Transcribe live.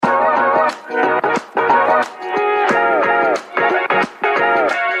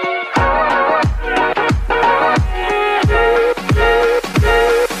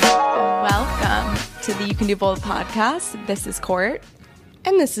to Bold Podcast. This is Court.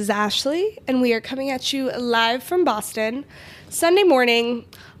 And this is Ashley, and we are coming at you live from Boston. Sunday morning,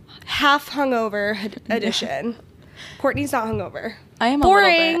 half hungover edition. Courtney's not hungover. I am Boring.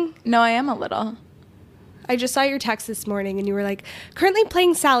 a little bit. No, I am a little. I just saw your text this morning, and you were like, currently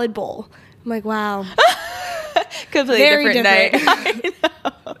playing Salad Bowl. I'm like, wow. Completely Very different night.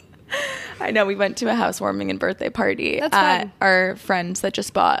 I know. We went to a housewarming and birthday party That's at fun. our friends that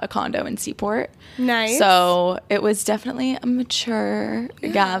just bought a condo in Seaport. Nice. So it was definitely a mature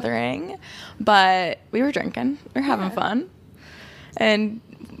gathering, but we were drinking. We were having fun. And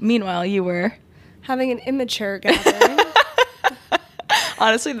meanwhile, you were having an immature gathering.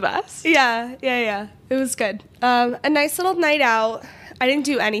 honestly the best. Yeah. It was good. A nice little night out. I didn't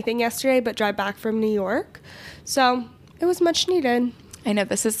do anything yesterday but drive back from New York. So it was much needed. I know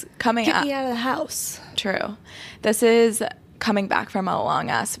this is coming Get up. me out of the house. True. This is coming back from a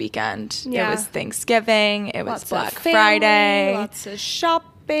long-ass weekend. Yeah. It was Thanksgiving. It was Lots Black of family, Friday. Lots of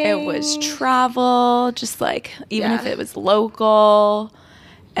shopping. It was travel, just like, even if Yeah. it was local.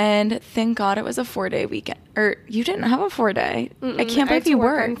 And thank God it was a 4-day weekend. Or you didn't have a 4-day. I can't I had believe to you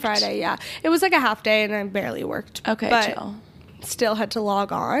work worked. on Friday, yeah. It was like a half day and I barely worked. Okay, but chill. Still had to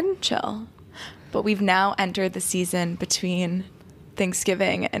log on. Chill. But we've now entered the season between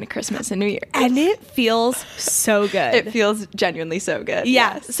Thanksgiving and Christmas and New Year. And it feels so good. It feels genuinely so good.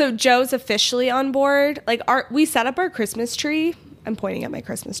 Yeah. Yes. So Joe's officially on board. Like we set up our Christmas tree. I'm pointing at my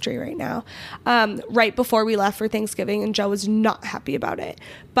Christmas tree right now. Right before we left for Thanksgiving, and Joe was not happy about it.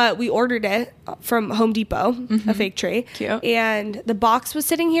 But we ordered it from Home Depot, a fake tree. Cute. And the box was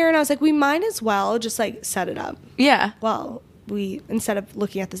sitting here, and I was like, we might as well just like set it up. Yeah. Well, instead of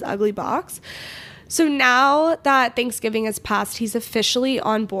looking at this ugly box. So now that Thanksgiving has passed, he's officially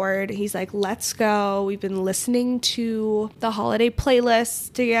on board. He's like, let's go. We've been listening to the holiday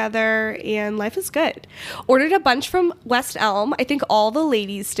playlists together, and life is good. Ordered a bunch from West Elm. I think all the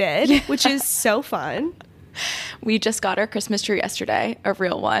ladies did, which is so fun. We just got our Christmas tree yesterday, a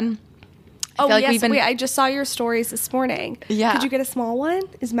real one. Oh, feel like yes. we've been- Wait, I just saw your stories this morning. Yeah. Did you get a small one?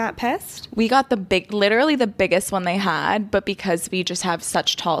 Is Matt pissed? We got literally the biggest one they had, but because we just have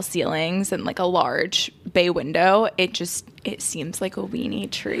such tall ceilings and like a large bay window, it seems like a weenie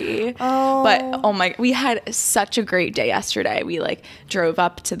tree. Oh. But we had such a great day yesterday. We like drove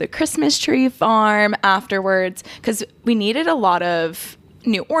up to the Christmas tree farm afterwards because we needed a lot of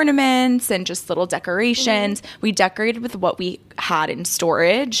new ornaments and just little decorations. We decorated with what we had in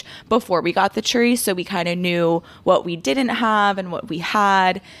storage before we got the tree, so we kind of knew what we didn't have and what we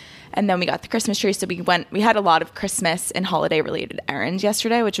had. And then we got the Christmas tree, so we had a lot of Christmas and holiday related errands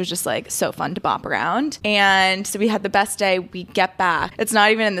yesterday, which was just like so fun to bop around. And so we had the best day. We get back, it's not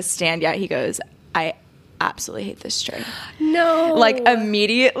even in the stand yet. He goes, I absolutely hate this tree. No. Like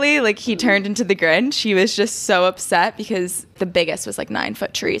immediately, like he turned into the Grinch. He was just so upset because the biggest was like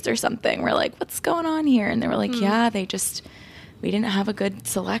 9-foot trees or something. We're like, what's going on here? And they were like, yeah, we didn't have a good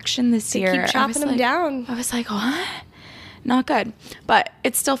selection this year. Keep chopping them down. I was like, what? Not good. But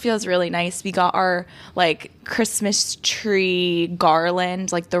it still feels really nice. We got our like Christmas tree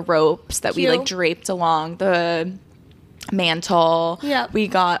garland, like the ropes that we like Cute. draped along the mantle. Yeah. We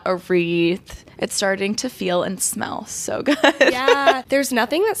got a wreath. It's starting to feel and smell so good. Yeah. There's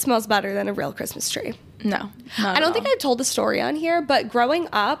nothing that smells better than a real Christmas tree. No. I don't think I told the story on here, but growing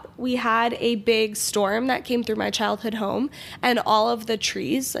up, we had a big storm that came through my childhood home, and all of the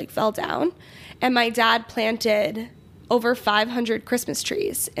trees like fell down. And my dad planted over 500 Christmas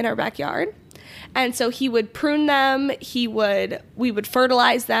trees in our backyard. And so he would prune them. We would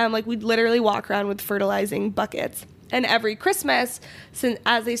fertilize them. Like we'd literally walk around with fertilizing buckets. And every Christmas,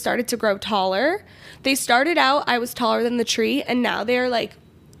 as they started to grow taller, they started out, I was taller than the tree, and now they're like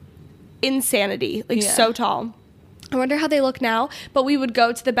insanity, like so tall. I wonder how they look now, but we would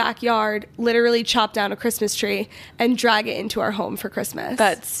go to the backyard, literally chop down a Christmas tree and drag it into our home for Christmas.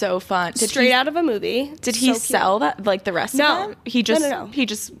 That's so fun. Straight out of a movie. Did he sell that, like the rest of them? No. He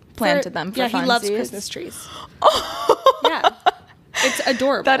just planted them for funsies. Yeah, he loves Christmas trees. Yeah. It's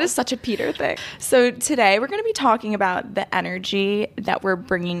adorable. That is such a Peter thing. So today we're going to be talking about the energy that we're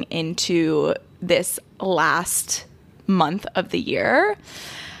bringing into this last month of the year.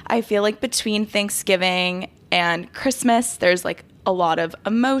 I feel like between Thanksgiving and Christmas, there's like a lot of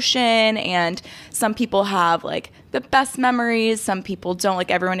emotion, and some people have like the best memories, some people don't.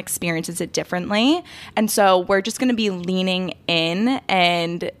 Like everyone experiences it differently. And so we're just going to be leaning in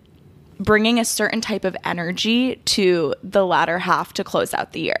and bringing a certain type of energy to the latter half to close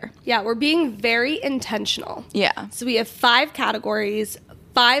out the year. Yeah, we're being very intentional. Yeah. So we have 5 categories,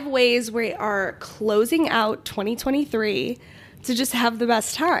 5 ways we are closing out 2023 to just have the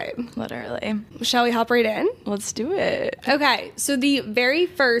best time. Literally. Shall we hop right in? Let's do it. Okay, so the very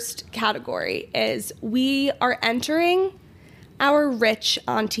first category is we are entering our rich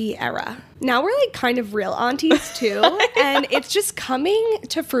auntie era. Now we're like kind of real aunties too, and it's just coming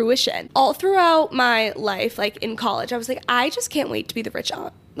to fruition. All throughout my life, like in college, I was like, I just can't wait to be the rich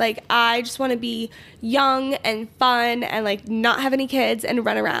aunt. Like, I just want to be young and fun and like not have any kids and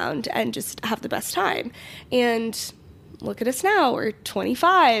run around and just have the best time. And look at us now. We're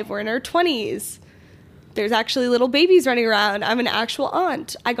 25. We're in our 20s. There's actually little babies running around. I'm an actual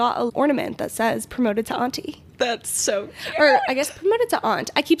aunt. I got an ornament that says promoted to auntie. That's so cute. Or I guess promoted to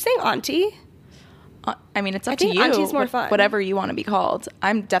aunt. I keep saying auntie. I mean, it's up to you. Auntie's more fun. Whatever you want to be called.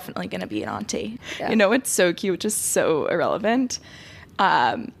 I'm definitely going to be an auntie. Yeah. You know, it's so cute, just so irrelevant.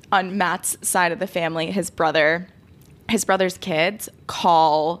 On Matt's side of the family, his brother's kids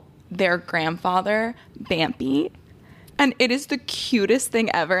call their grandfather Bampy. And it is the cutest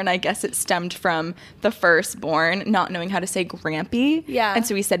thing ever. And I guess it stemmed from the firstborn not knowing how to say Grampy. Yeah. And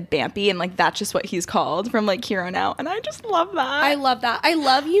so he said Bampy. And like, that's just what he's called from like here on out. And I just love that. I love that. I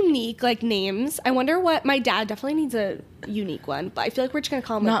love unique like names. I wonder what my dad definitely needs a unique one, but I feel like we're just going to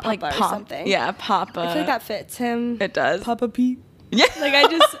call him Not like Papa or something. Yeah, Papa. I feel like that fits him. It does. Papa P. Yeah. Like I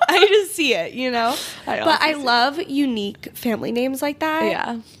just see it, you know? But I see love unique family names like that.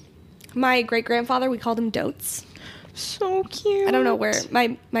 Yeah. My great-grandfather, we called him Dotes. So cute. I don't know where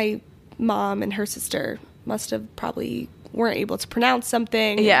my mom and her sister must have probably weren't able to pronounce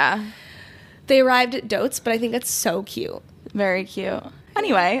something. Yeah. They arrived at Dotes, but I think it's so cute. Very cute.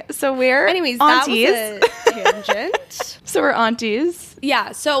 Anyway, so we're Anyways, aunties. that was a tangent. So we're aunties.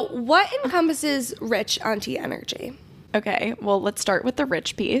 Yeah, so what encompasses rich auntie energy? Okay, well, let's start with the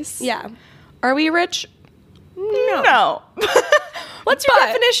rich piece. Yeah. Are we rich? No. What's your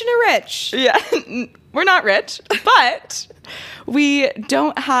definition of rich? Yeah, we're not rich, but we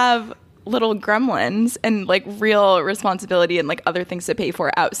don't have little gremlins and like real responsibility and like other things to pay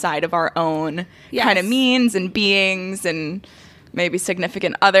for outside of our own kind of means and beings and maybe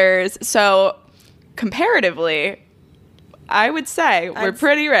significant others. So comparatively, I would say we're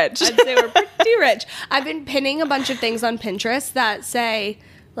pretty rich. I'd say we're pretty rich. I've been pinning a bunch of things on Pinterest that say,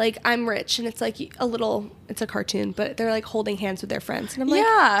 like, I'm rich. And it's like it's a cartoon, but they're like holding hands with their friends. And I'm like,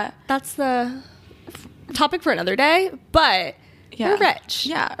 yeah, that's the topic for another day. But we're rich.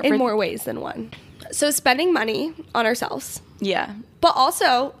 Yeah. In more ways than one. So spending money on ourselves. Yeah. But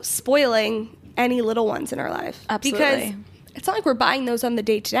also spoiling any little ones in our life. Absolutely. Because it's not like we're buying those on the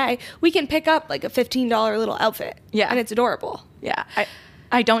day to day. We can pick up like a $15 little outfit. Yeah. And it's adorable. Yeah.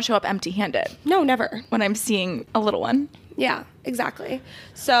 I don't show up empty-handed. No, never. When I'm seeing a little one. Yeah, exactly.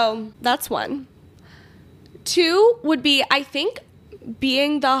 So that's one. Two would be, I think,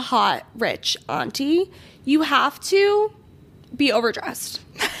 being the hot, rich auntie, you have to be overdressed.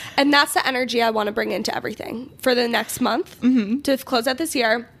 And that's the energy I want to bring into everything for the next month to close out this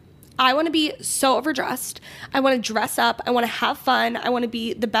year. I want to be so overdressed. I want to dress up. I want to have fun. I want to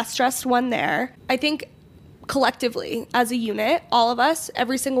be the best dressed one there. I think collectively, as a unit, all of us,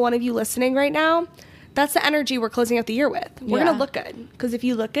 every single one of you listening right now, that's the energy we're closing out the year with. We're going to look good. Because if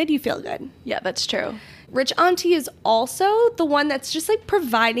you look good, you feel good. Yeah, that's true. Rich auntie is also the one that's just like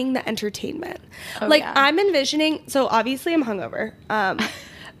providing the entertainment. Oh, like yeah. I'm envisioning, so obviously I'm hungover.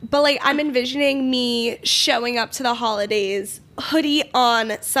 But like I'm envisioning me showing up to the holidays, hoodie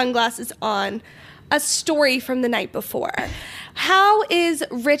on, sunglasses on, a story from the night before. How is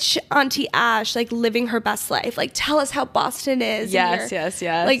rich Auntie Ash like living her best life? Like tell us how Boston is. Yes.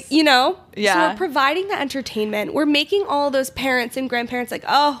 Like, you know? Yeah. So we're providing the entertainment. We're making all those parents and grandparents like,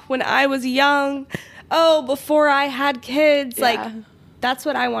 oh, when I was young, oh, before I had kids, Yeah. like that's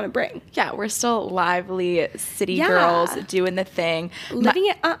what I want to bring. Yeah, we're still lively city girls doing the thing. Living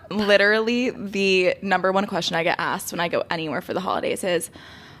it up. Literally, the number one question I get asked when I go anywhere for the holidays is,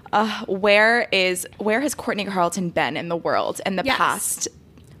 where has Courtney Carlton been in the world in the past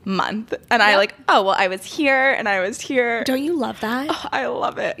month? And I like, oh, well, I was here and I was here. Don't you love that? Oh, I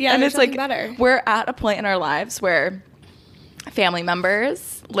love it. Yeah, and there's it's like better. We're at a point in our lives where family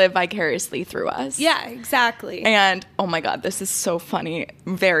members live vicariously through us. Yeah, exactly. And oh my God, this is so funny.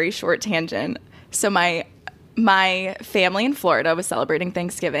 Very short tangent. So my family in Florida was celebrating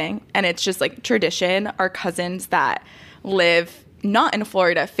Thanksgiving, and it's just like tradition. Our cousins that live not in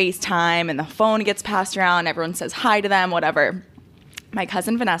Florida FaceTime, and the phone gets passed around. Everyone says hi to them, whatever. My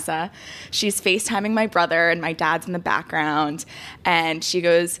cousin Vanessa, she's FaceTiming my brother, and my dad's in the background. And she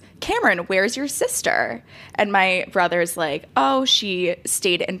goes, Cameron, where's your sister? And my brother's like, oh, she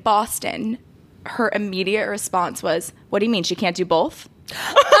stayed in Boston. Her immediate response was, what do you mean? She can't do both?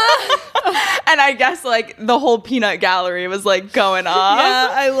 And I guess like the whole peanut gallery was like going off. Yeah,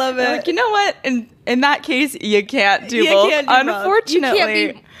 I love it. Like, you know what? In that case, you can't do You both. can't do both.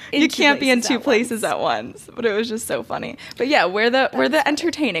 Unfortunately, You can't be in two places at once. But it was just so funny. But yeah, we're the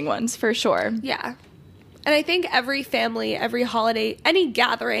entertaining ones for sure. Yeah. And I think every family, every holiday, any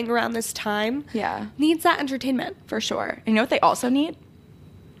gathering around this time needs that entertainment. For sure. And you know what they also need?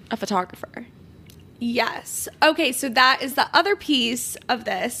 A photographer. Yes. Okay, so that is the other piece of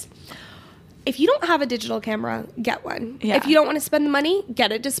this. If you don't have a digital camera, get one. Yeah. If you don't want to spend the money,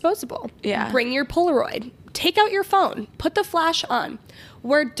 get a disposable. Yeah. Bring your Polaroid. Take out your phone. Put the flash on.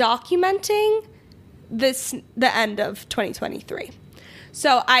 We're documenting the end of 2023.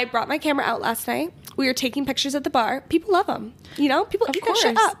 So I brought my camera out last night. We were taking pictures at the bar. People love them. You know, people eat that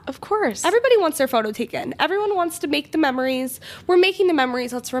shit up. Of course. Everybody wants their photo taken. Everyone wants to make the memories. We're making the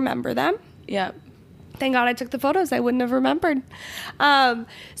memories. Let's remember them. Yeah. Thank God I took the photos. I wouldn't have remembered.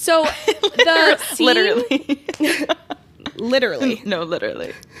 So the scene... Literally. Literally. No,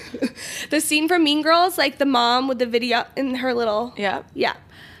 literally. The scene from Mean Girls, like the mom with the video in her little... Yeah. Yeah.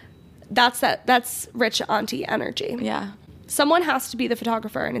 That's rich auntie energy. Yeah. Someone has to be the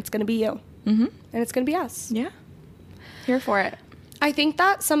photographer, and it's going to be you. Mm-hmm. And it's going to be us. Yeah. Here for it. I think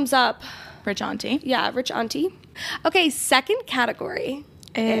that sums up... Rich auntie. Yeah, rich auntie. Okay, second category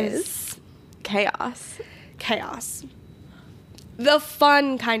is... chaos. Chaos. The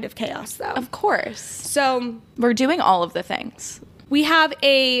fun kind of chaos, though. Of course. So... we're doing all of the things. we have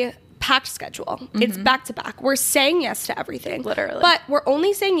a packed schedule. Mm-hmm. It's back to back. We're saying yes to everything. Literally. But we're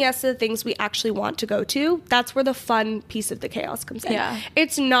only saying yes to the things we actually want to go to. That's where the fun piece of the chaos comes in. Yeah.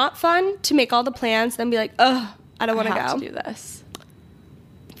 It's not fun to make all the plans, then be like, ugh, I don't want to go. I have to do this.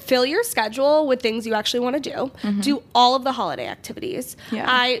 Fill your schedule with things you actually want to do. Mm-hmm. Do all of the holiday activities. Yeah.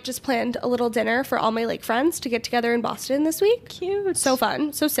 I just planned a little dinner for all my Lake friends to get together in Boston this week. Cute. So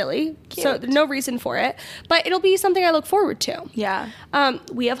fun. So silly. Cute. So no reason for it. But it'll be something I look forward to. Yeah.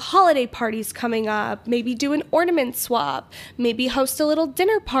 We have holiday parties coming up. Maybe do an ornament swap. Maybe host a little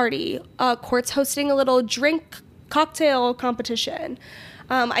dinner party. Court's hosting a little drink cocktail competition.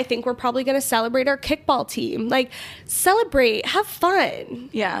 I think we're probably going to celebrate our kickball team. Like, celebrate, have fun.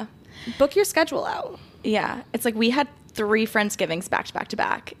 Yeah. Book your schedule out. Yeah. It's like we had 3 Friendsgivings back to back to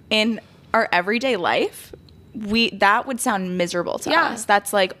back. In our everyday life, that would sound miserable to us.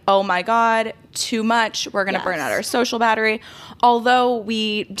 That's like, oh my God, too much. We're going to burn out our social battery. Although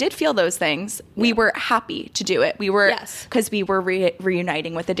we did feel those things, we were happy to do it. We were, because we were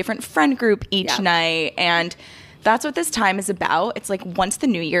reuniting with a different friend group each night. And that's what this time is about. It's like once the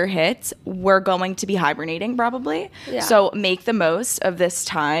new year hits, we're going to be hibernating probably. Yeah. So make the most of this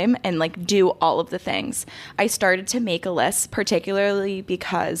time and like do all of the things. I started to make a list, particularly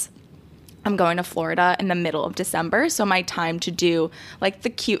because I'm going to Florida in the middle of December. So my time to do like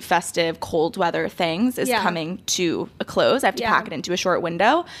the cute, festive, cold weather things is coming to a close. I have to pack it into a short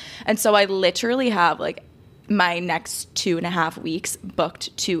window. And so I literally have like my next 2.5 weeks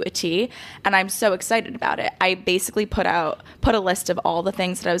booked to a T, and I'm so excited about it. I basically put a list of all the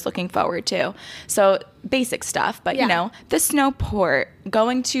things that I was looking forward to. So basic stuff, but you know, the snowport,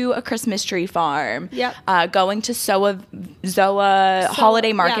 going to a Christmas tree farm, going to Zoa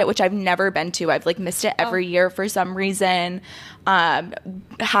holiday market, which I've never been to. I've like missed it every year for some reason.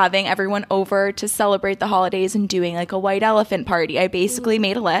 Having everyone over to celebrate the holidays and doing like a white elephant party. I basically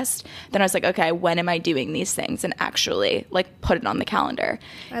made a list. Then I was like, okay, when am I doing these things? And actually like put it on the calendar.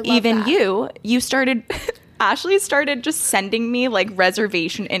 Even that. You started, Ashley started just sending me like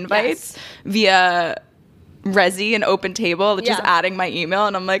reservation invites via Resi and Open Table, just adding my email.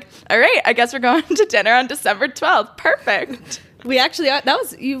 And I'm like, all right, I guess we're going to dinner on December 12th. Perfect. We actually,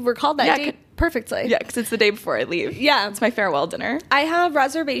 you recalled that date perfectly. Yeah, because it's the day before I leave. Yeah. It's my farewell dinner. I have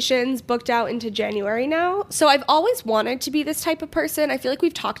reservations booked out into January now. So I've always wanted to be this type of person. I feel like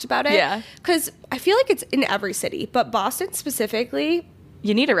we've talked about it. Yeah. Because I feel like it's in every city, but Boston specifically,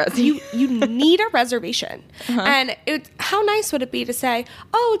 you need a reservation. You need a reservation. And how nice would it be to say,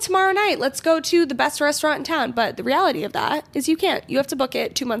 oh, tomorrow night, let's go to the best restaurant in town. But the reality of that is you can't. You have to book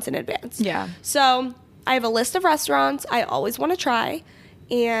it 2 months in advance. Yeah. So I have a list of restaurants I always want to try,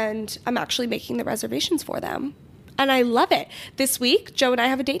 and I'm actually making the reservations for them. And I love it. This week, Joe and I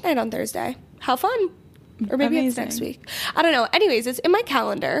have a date night on Thursday. How fun. Or maybe it's next week. I don't know. Anyways, it's in my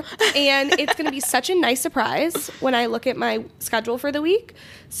calendar, and it's going to be such a nice surprise when I look at my schedule for the week.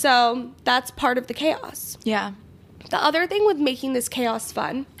 So that's part of the chaos. Yeah. The other thing with making this chaos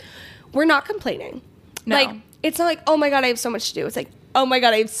fun, we're not complaining. No. Like, it's not like, oh my God, I have so much to do. It's like, oh my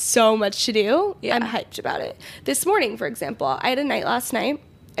God, I have so much to do. Yeah. I'm hyped about it. This morning, for example, I had a night last night.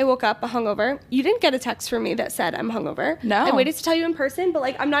 I woke up hungover. You didn't get a text from me that said I'm hungover. No. I waited to tell you in person, but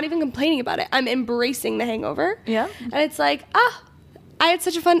like I'm not even complaining about it. I'm embracing the hangover. Yeah. And it's like, I had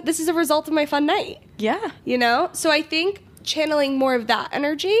such a fun, this is a result of my fun night. Yeah. You know? So I think channeling more of that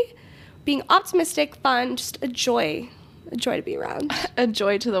energy, being optimistic, fun, just a joy to be around. A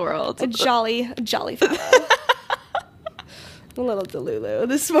joy to the world. A jolly fellow. A little delulu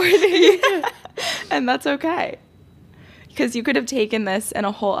this morning. And that's okay. Because you could have taken this in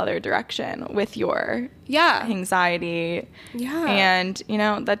a whole other direction with your anxiety. Yeah. And, you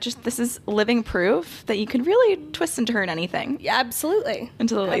know, this is living proof that you can really twist and turn anything. Yeah, absolutely.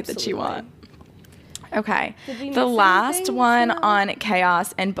 Into the light that you want. Okay. The last one on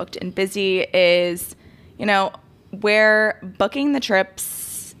chaos and booked and busy is, you know, we're booking the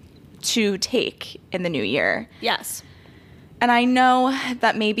trips to take in the new year. Yes. And I know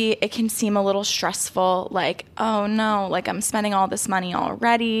that maybe it can seem a little stressful, like, oh no, like I'm spending all this money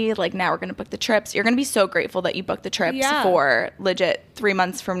already. Like now we're going to book the trips. You're going to be so grateful that you booked the trips for legit 3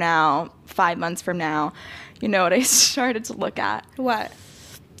 months from now, 5 months from now. You know what I started to look at? What?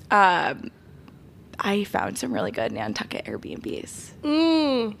 I found some really good Nantucket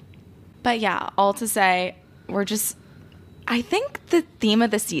Airbnbs. But yeah, all to say, I think the theme of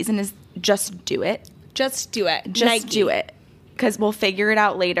the season is just do it. Just do it. Just do it. Because we'll figure it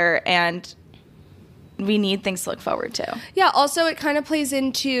out later, and we need things to look forward to. Yeah, also it kind of plays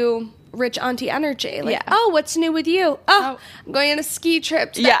into rich auntie energy. Like, yeah. What's new with you? I'm going on a ski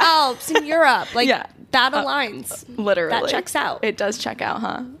trip to the Alps in Europe. Like, that aligns. Literally. That checks out. It does check out,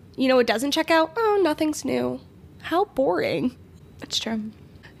 huh? You know what doesn't check out? Oh, nothing's new. How boring. It's true.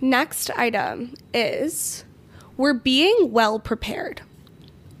 Next item is we're being well prepared.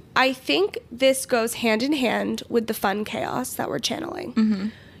 I think this goes hand in hand with the fun chaos that we're channeling. Mm-hmm.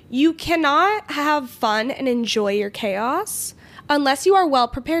 You cannot have fun and enjoy your chaos unless you are well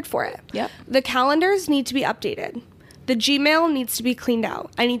prepared for it. Yep. The calendars need to be updated. The Gmail needs to be cleaned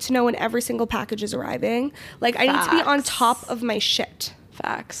out. I need to know when every single package is arriving. Like, I need to be on top of my shit.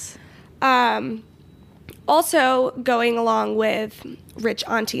 Facts. Also, going along with rich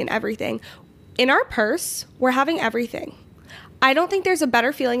auntie and everything, in our purse, we're having everything. I don't think there's a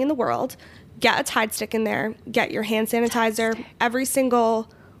better feeling in the world. Get a Tide stick in there. Get your hand sanitizer. Every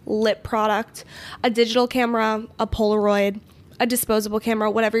single lip product. A digital camera. A Polaroid. A disposable camera.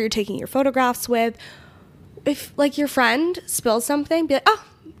 Whatever you're taking your photographs with. If, like, your friend spills something, be like, oh,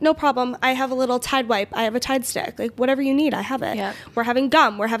 no problem. I have a little Tide wipe. I have a Tide stick. Like, whatever you need, I have it. Yep. We're having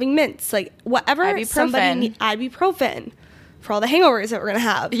gum. We're having mints. Like, whatever somebody needs. Ibuprofen. For all the hangovers that we're going to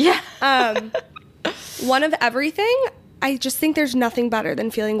have. Yeah. One of everything. I just think there's nothing better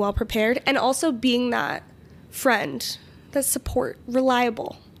than feeling well prepared and also being that friend, that support,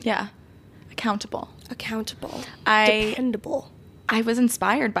 reliable. Yeah. Accountable. Dependable. I was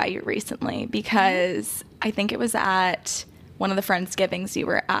inspired by you recently because I think it was at one of the Friendsgivings you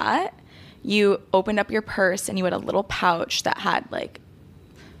were at. You opened up your purse and you had a little pouch that had like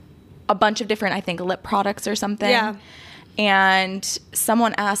a bunch of different, I think, lip products or something. Yeah. And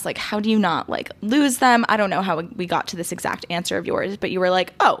someone asked, like, how do you not, like, lose them? I don't know how we got to this exact answer of yours, but you were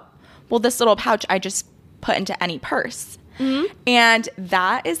like, oh, well, this little pouch I just put into any purse. Mm-hmm. And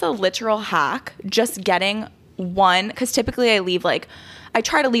that is a literal hack, just getting one, because typically I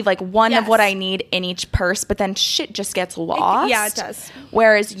try to leave, like, one of what I need in each purse, but then shit just gets lost. Yeah, it does.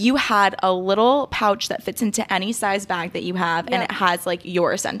 Whereas you had a little pouch that fits into any size bag that you have, and it has, like,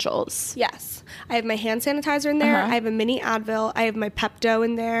 your essentials. Yes. I have my hand sanitizer in there. I have a mini Advil. I have my Pepto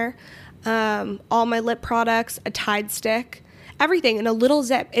in there. All my lip products, a Tide stick, everything in a little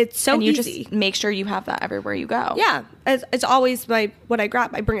zip. It's so easy. And you just make sure you have that everywhere you go. Yeah. It's always what I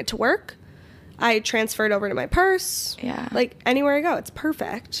grab. I bring it to work. I transfer it over to my purse. Yeah. Like, anywhere I go, it's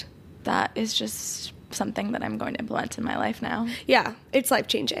perfect. That is just something that I'm going to implement in my life now. Yeah. It's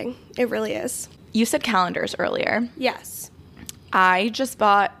life-changing. It really is. You said calendars earlier. Yes. I just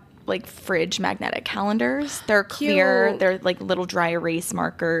bought like fridge magnetic calendars. They're clear. Cute. They're like little dry erase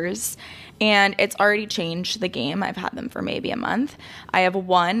markers. And it's already changed the game. I've had them for maybe a month. I have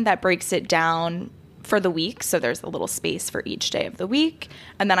one that breaks it down for the week. So there's a little space for each day of the week.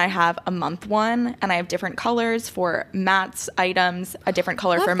 And then I have a month one, and I have different colors for Matt's items, a different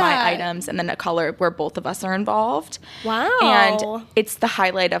color for my items, and then a color where both of us are involved. Wow. And it's the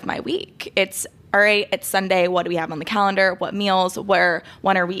highlight of my week. It's all right, it's Sunday. What do we have on the calendar? What meals?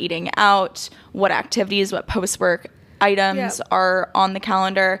 When are we eating out? What activities? What post work? items Yep. are on the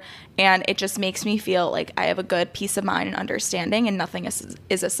calendar, and it just makes me feel like I have a good peace of mind and understanding, and nothing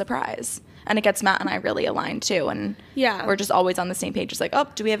is a surprise. And it gets Matt and I really aligned too, and Yeah. we're just always on the same page. It's like, oh,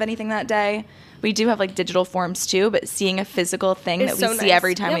 do we have anything that day? We do have like digital forms too, but seeing a physical thing It's that we so see nice.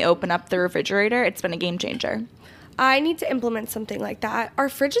 every time we Yep. open up the refrigerator, it's been a game changer. I need to implement something like that. Our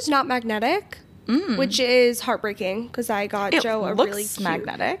fridge is not magnetic, which is heartbreaking because I got It Joe a looks really cute.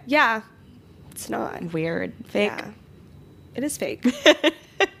 magnetic. Yeah, it's not. Weird. Fake. Yeah. It is fake.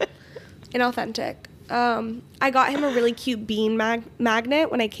 Inauthentic. I got him a really cute bean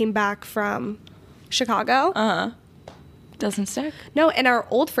magnet when I came back from Chicago. Uh-huh. Doesn't stick. No, and our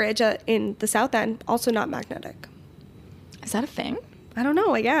old fridge in the South End, also not magnetic. Is that a thing? I don't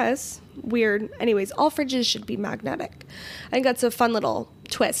know, I guess. Weird. Anyways, all fridges should be magnetic. I think that's a fun little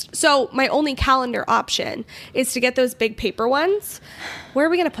twist. So my only calendar option is to get those big paper ones. Where are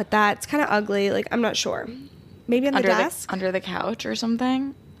we going to put that? It's kind of ugly. Like, I'm not sure. Maybe on the desk? Under the couch or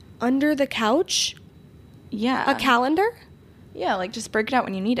something? Under the couch? Yeah. A calendar? Yeah, like just break it out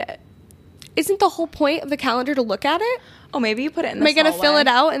when you need it. Isn't the whole point of the calendar to look at it? Oh, maybe you put it in the Am I going to fill hallway. it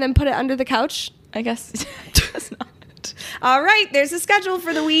out and then put it under the couch? I guess it does not. All right, there's a schedule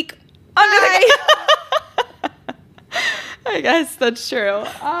for the week. Under Bye. I guess that's true.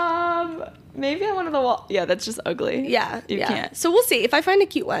 Maybe on one of the wall. Yeah, that's just ugly. Yeah. You yeah. can't. So we'll see. If I find a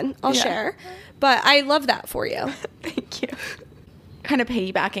cute one, I'll Yeah. share. But I love that for you. Thank you. Kind of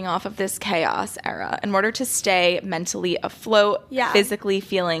piggybacking off of this chaos era, in order to stay mentally afloat, Yeah. physically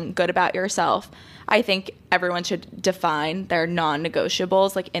feeling good about yourself, I think everyone should define their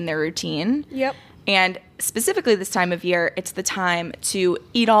non-negotiables like in their routine. Yep. And specifically this time of year, it's the time to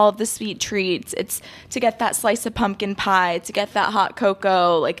eat all of the sweet treats. It's to get that slice of pumpkin pie, to get that hot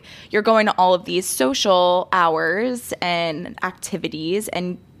cocoa. Like, you're going to all of these social hours and activities.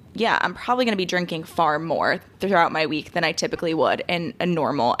 And yeah, I'm probably going to be drinking far more throughout my week than I typically would in a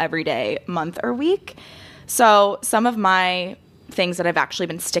normal everyday month or week. So some of my things that I've actually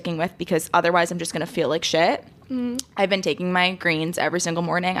been sticking with, because otherwise I'm just going to feel like shit. I've been taking my greens every single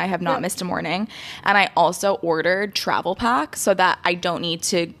morning. I have not Yep. missed a morning. And I also ordered travel pack so that I don't need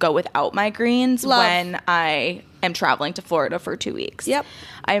to go without my greens Love. when I am traveling to Florida for 2 weeks. Yep.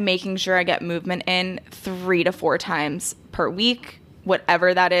 I'm making sure I get movement in 3 to 4 times per week.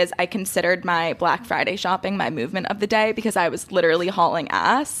 Whatever that is, I considered my Black Friday shopping my movement of the day because I was literally hauling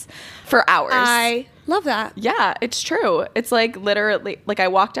ass for hours. I love that. Yeah, it's true. It's like literally, like I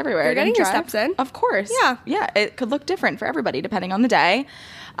walked everywhere. You're I didn't getting your drive. steps in. Of course. Yeah. Yeah, it could look different for everybody depending on the day.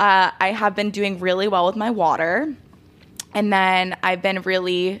 I have been doing really well with my water. And then I've been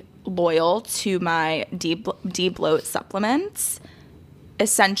really loyal to my de-bloat supplements.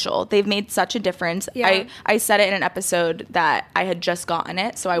 Essential. They've made such a difference. Yeah. I said it in an episode that I had just gotten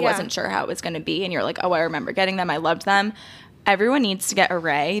it, so I Yeah. wasn't sure how it was going to be. And you're like, oh, I remember getting them. I loved them. Everyone needs to get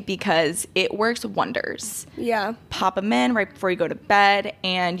Array because it works wonders. Yeah. Pop them in right before you go to bed,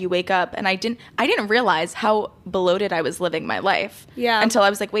 and you wake up. And I didn't realize how bloated I was living my life. Yeah. Until I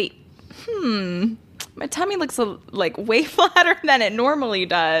was like, wait, my tummy looks like way flatter than it normally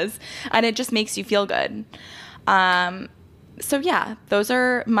does, and it just makes you feel good. So yeah, those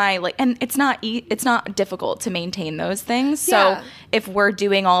are my and it's not difficult to maintain those things. Yeah. So if we're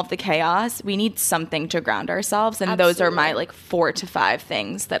doing all of the chaos, we need something to ground ourselves, and those are my Absolutely. 4 to 5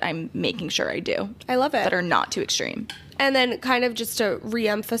 things that I'm making sure I do. I love it. That are not too extreme. And then kind of just to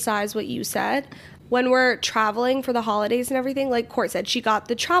reemphasize what you said, when we're traveling for the holidays and everything, like Court said, she got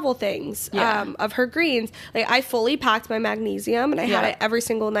the travel things Yeah. of her greens. Like, I fully packed my magnesium, and I had Yeah. it every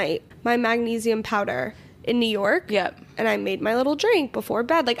single night. My magnesium powder in New York. Yep. And I made my little drink before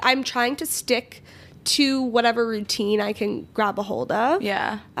bed. Like, I'm trying to stick to whatever routine I can grab a hold of.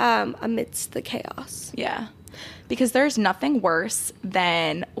 Yeah. Amidst the chaos. Yeah. Because there's nothing worse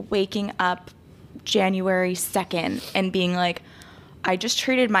than waking up January 2nd and being like, I just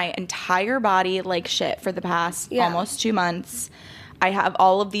treated my entire body like shit for the past almost 2 months. I have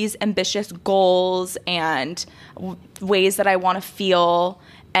all of these ambitious goals and ways that I want to feel,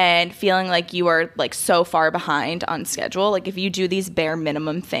 and feeling like you are like so far behind on schedule. Like, if you do these bare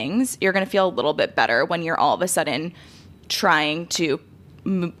minimum things, you're going to feel a little bit better when you're all of a sudden trying to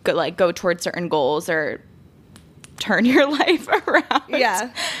go towards certain goals or turn your life around.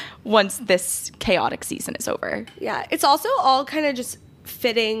 Yeah. Once this chaotic season is over. Yeah. It's also all kind of just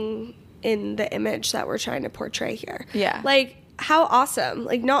fitting in the image that we're trying to portray here. Yeah. Like, how awesome.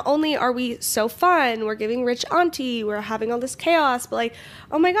 Like, not only are we so fun, we're giving rich auntie, we're having all this chaos, but like,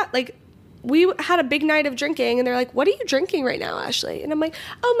 oh my God, like, we had a big night of drinking, and they're like, what are you drinking right now, Ashley? And I'm like,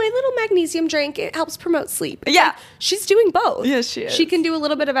 oh, my little magnesium drink. It helps promote sleep. It's Yeah. like, she's doing both. Yes, she is. She can do a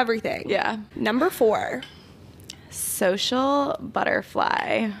little bit of everything. Yeah. Number 4. Social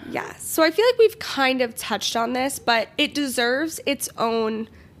butterfly. Yeah. So I feel like we've kind of touched on this, but it deserves its own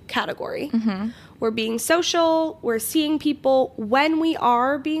category. Mm-hmm. We're being social. We're seeing people. When we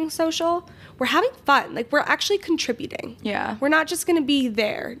are being social, we're having fun. Like, we're actually contributing. Yeah. We're not just going to be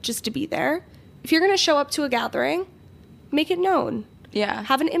there just to be there. If you're going to show up to a gathering, make it known. Yeah.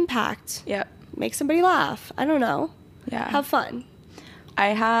 Have an impact. Yep. Make somebody laugh. I don't know. Yeah. Have fun. I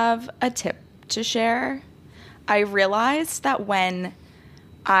have a tip to share. I realized that when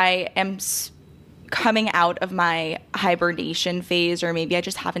I am coming out of my hibernation phase, or maybe I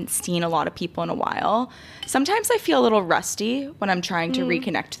just haven't seen a lot of people in a while, sometimes I feel a little rusty when I'm trying to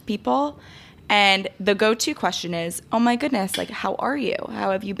reconnect with people. And the go-to question is, oh my goodness, like, how are you?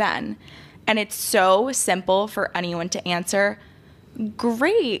 How have you been? And it's so simple for anyone to answer,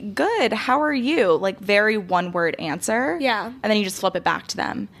 great, good, how are you? Like, very one-word answer. Yeah. And then you just flip it back to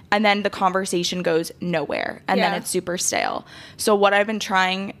them. And then the conversation goes nowhere. And then it's super stale. So what I've been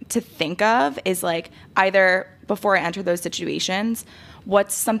trying to think of is, like, either before I enter those situations,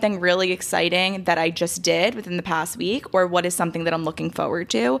 what's something really exciting that I just did within the past week, or what is something that I'm looking forward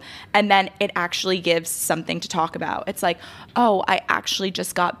to? And then it actually gives something to talk about. It's like, oh, I actually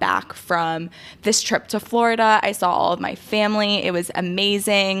just got back from this trip to Florida. I saw all of my family. It was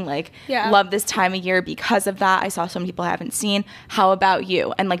amazing. Like, love this time of year because of that. I saw some people I haven't seen. How about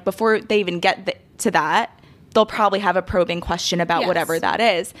you? And, like, before they even get to that, they'll probably have a probing question about whatever that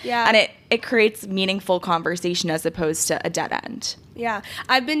is. Yeah. And it creates meaningful conversation as opposed to a dead end. Yeah.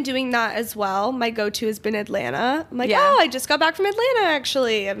 I've been doing that as well. My go-to has been Atlanta. I'm like, oh, I just got back from Atlanta,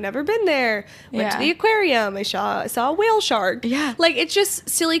 actually. I've never been there. Went to the aquarium. I saw a whale shark. Yeah. Like, it's just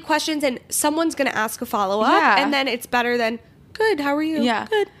silly questions, and someone's going to ask a follow-up, and then it's better than, good, how are you? Yeah.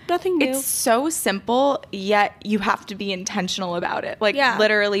 Good, nothing new. It's so simple, yet you have to be intentional about it. Like,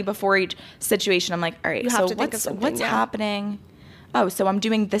 literally before each situation, I'm like, all right, so what's happening? Oh, so I'm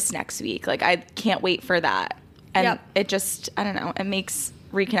doing this next week. Like, I can't wait for that. And it just, I don't know, it makes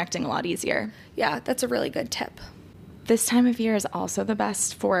reconnecting a lot easier. Yeah, that's a really good tip. This time of year is also the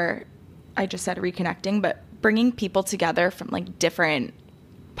best for, I just said reconnecting, but bringing people together from, like, different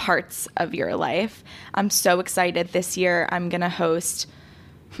parts of your life. I'm so excited. This year I'm going to host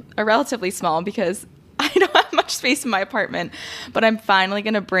a relatively small, because I don't have much space in my apartment, but I'm finally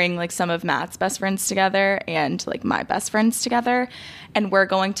going to bring, like, some of Matt's best friends together and, like, my best friends together. And we're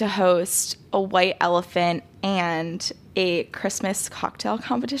going to host a white elephant and a Christmas cocktail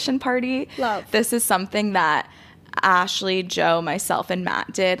competition party. Love. This is something that Ashley, Joe, myself, and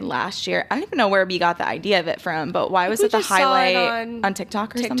Matt did last year. I don't even know where we got the idea of it from, but why was it the highlight on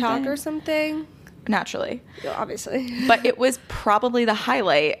TikTok or something? Naturally. Yeah, obviously. But it was probably the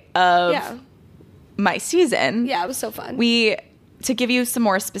highlight of my season. Yeah, it was so fun. To give you some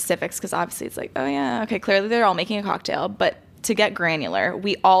more specifics, because obviously it's like, oh yeah, okay, clearly they're all making a cocktail, but to get granular,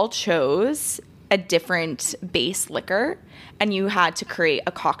 we all chose a different base liquor, and you had to create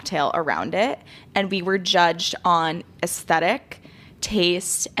a cocktail around it. And we were judged on aesthetic,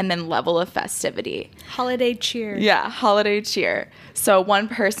 taste, and then level of festivity. Holiday cheer. Yeah, holiday cheer. So one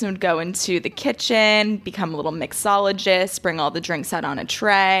person would go into the kitchen, become a little mixologist, bring all the drinks out on a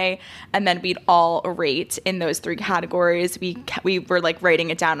tray, and then we'd all rate in those three categories. We were, like, writing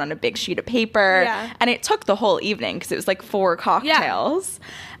it down on a big sheet of paper. Yeah. And it took the whole evening because it was, like, 4 cocktails. Yeah.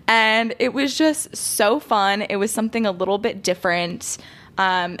 And it was just so fun. It was something a little bit different.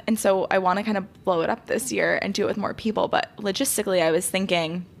 And so I want to kind of blow it up this year and do it with more people. But logistically, I was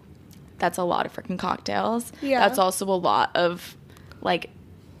thinking, that's a lot of freaking cocktails. Yeah. That's also a lot of, like,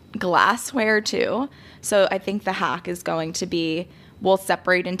 glassware too. So I think the hack is going to be, we'll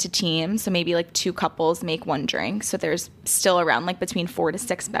separate into teams. So maybe, like, 2 couples make 1 drink. So there's still around, like, between 4 to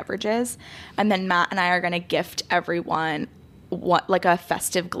 6 beverages. And then Matt and I are going to gift everyone like a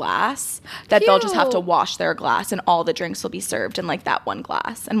festive glass that they'll just have to wash their glass, and all the drinks will be served in, like, that one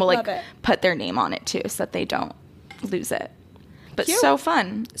glass. And we'll, like, put their name on it too, so that they don't lose it. But so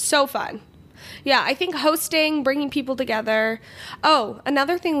fun. So fun. Yeah, I think hosting, bringing people together. Oh,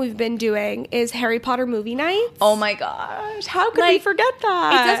 another thing we've been doing is Harry Potter movie nights. Oh my gosh. How could we forget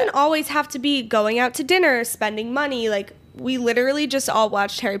that? It doesn't always have to be going out to dinner, spending money. Like, we literally just all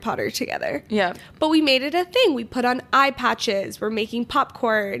watched Harry Potter together. Yeah. But we made it a thing. We put on eye patches. We're making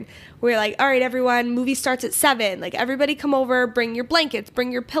popcorn. We're like, all right, everyone, movie starts at 7. Like, everybody come over, bring your blankets,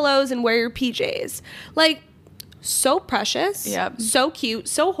 bring your pillows, and wear your PJs. Like, so precious. Yep. So cute.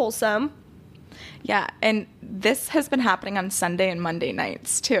 So wholesome. Yeah, and this has been happening on Sunday and Monday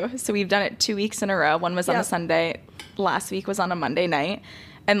nights, too. So we've done it 2 weeks in a row. One was on a Sunday. Last week was on a Monday night.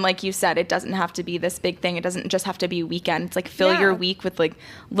 And like you said, it doesn't have to be this big thing. It doesn't just have to be a weekend. It's like fill your week with like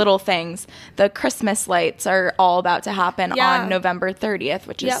little things. The Christmas lights are all about to happen on November 30th,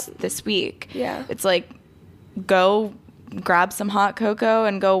 which is this week. Yeah. It's like go grab some hot cocoa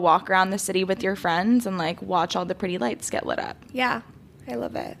and go walk around the city with your friends and like watch all the pretty lights get lit up. Yeah. I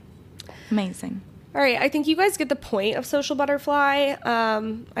love it. Amazing. All right, I think you guys get the point of social butterfly.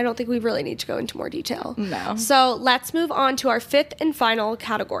 I don't think we really need to go into more detail. No. So let's move on to our fifth and final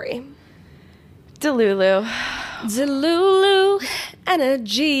category. Delulu. Delulu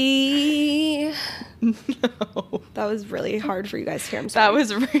energy. No. That was really hard for you guys to hear. I'm sorry. That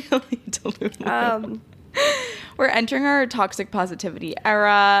was really Delulu. We're entering our toxic positivity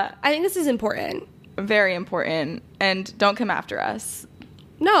era. I think this is important. Very important. And don't come after us.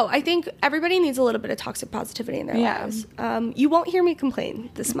 No, I think everybody needs a little bit of toxic positivity in their lives. You won't hear me complain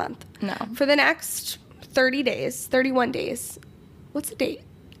this month. No. For the next 30 days, 31 days. What's the date?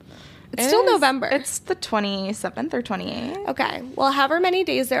 It's still November. It's the 27th or 28th. Okay. Well, however many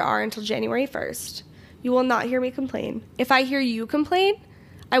days there are until January 1st, you will not hear me complain. If I hear you complain,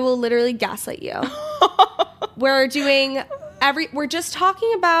 I will literally gaslight you. We're just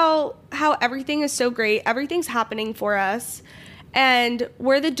talking about how everything is so great. Everything's happening for us. And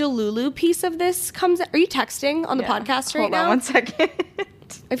where the Delulu piece of this comes in. Are you texting on the podcast right now? Hold on 1 second.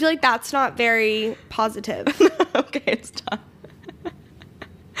 I feel like that's not very positive. Okay, it's done.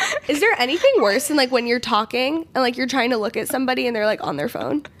 Is there anything worse than like when you're talking and like you're trying to look at somebody and they're like on their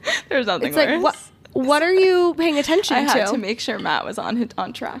phone? There's nothing It's worse. like what are you paying attention to? I had to make sure Matt was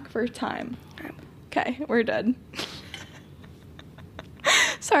on track for time. Okay, we're done.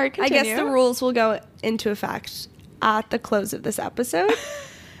 Sorry, continue. I guess the rules will go into effect at the close of this episode.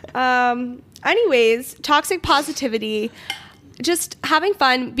 Anyways, toxic positivity, just having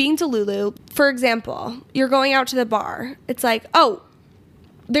fun, being Delulu. For example, you're going out to the bar. It's like, oh,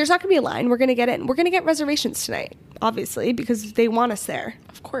 there's not going to be a line. We're going to get in. We're going to get reservations tonight, obviously, because they want us there.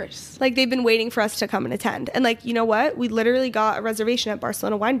 Of course. Like, they've been waiting for us to come and attend. And, like, you know what? We literally got a reservation at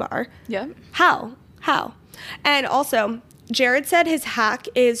Barcelona Wine Bar. Yeah. How? And also, Jared said his hack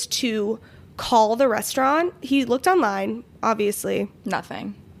is to call the restaurant. He looked online, obviously.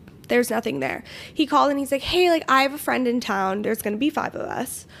 Nothing. There's nothing there. He called and he's like, hey, like, I have a friend in town. There's going to be 5 of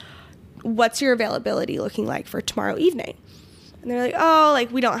us. What's your availability looking like for tomorrow evening? And they're like, oh,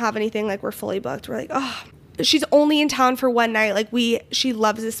 like, we don't have anything. Like, we're fully booked. We're like, oh, she's only in town for one night. Like, she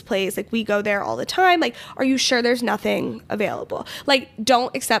loves this place. Like, we go there all the time. Like, are you sure there's nothing available? Like,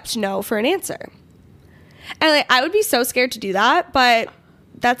 don't accept no for an answer. And, like, I would be so scared to do that, but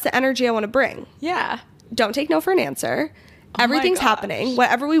that's the energy I want to bring. Yeah. Don't take no for an answer. Everything's happening.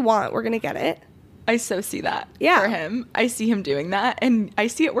 Whatever we want, we're going to get it. I so see that Yeah. for him. I see him doing that, and I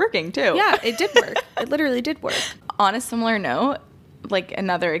see it working, too. Yeah, it did work. It literally did work. On a similar note, like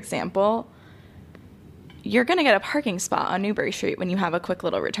another example, you're going to get a parking spot on Newbury Street when you have a quick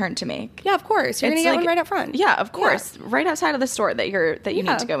little return to make. Yeah, of course. You're going to get one right up front. Yeah, of course. Yeah. Right outside of the store that you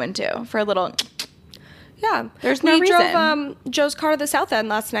need to go into for a little... Yeah. There's no reason. We drove Joe's car to the South End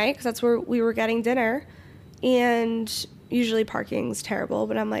last night because that's where we were getting dinner. And usually parking's terrible,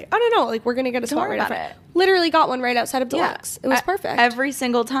 but I'm like, oh, no, like, we're going to get a spot right up front. Literally got one right outside of Deluxe. Yeah. It was perfect. Every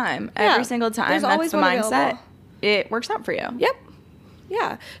single time. Every single time. There's always the one mindset. Available. It works out for you. Yep.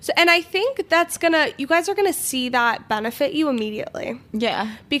 Yeah. So, and I think you guys are going to see that benefit you immediately.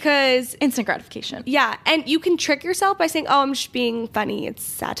 Yeah. Because instant gratification. Yeah. And you can trick yourself by saying, oh, I'm just being funny. It's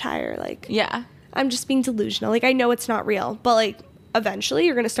satire. Like, yeah. I'm just being delusional. Like, I know it's not real, but like, eventually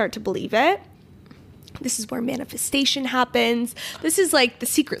you're going to start to believe it. This is where manifestation happens. This is like the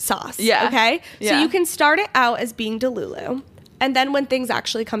secret sauce. Yeah. Okay. Yeah. So you can start it out as being Delulu. And then when things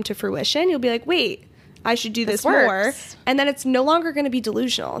actually come to fruition, you'll be like, wait, I should do this more. And then it's no longer going to be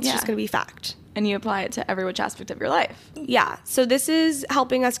delusional. It's just going to be fact. And you apply it to every which aspect of your life. Yeah. So this is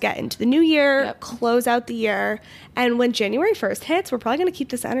helping us get into the new year, close out the year. And when January 1st hits, we're probably going to keep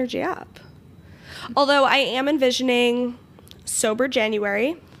this energy up. Although I am envisioning sober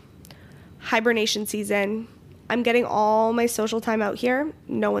January, hibernation season. I'm getting all my social time out here.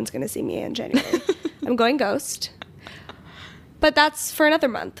 No one's going to see me in January. I'm going ghost. But that's for another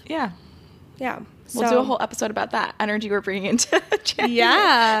month. Yeah. Yeah. We'll do a whole episode about that. Energy we're bringing into January.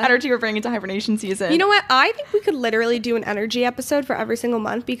 Yeah. Energy we're bringing into hibernation season. You know what? I think we could literally do an energy episode for every single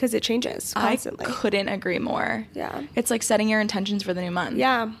month because it changes constantly. I couldn't agree more. Yeah. It's like setting your intentions for the new month.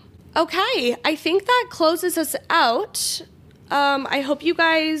 Yeah. Okay. I think that closes us out. I hope you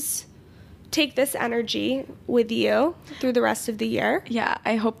guys take this energy with you through the rest of the year. Yeah.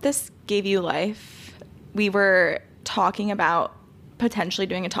 I hope this gave you life. We were talking about potentially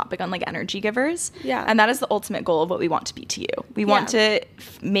doing a topic on like energy givers. Yeah. And that is the ultimate goal of what we want to be to you. We want to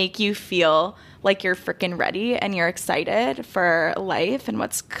make you feel like you're freaking ready and you're excited for life and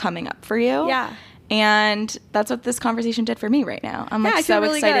what's coming up for you. Yeah. And that's what this conversation did for me right now. I'm like so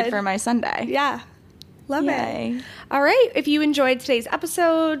really excited good for my Sunday. Yeah. Love Yay. it. All right. If you enjoyed today's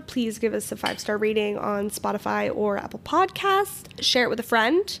episode, please give us a 5-star rating on Spotify or Apple Podcasts. Share it with a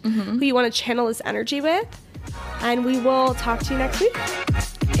friend who you want to channel this energy with. And we will talk to you next week.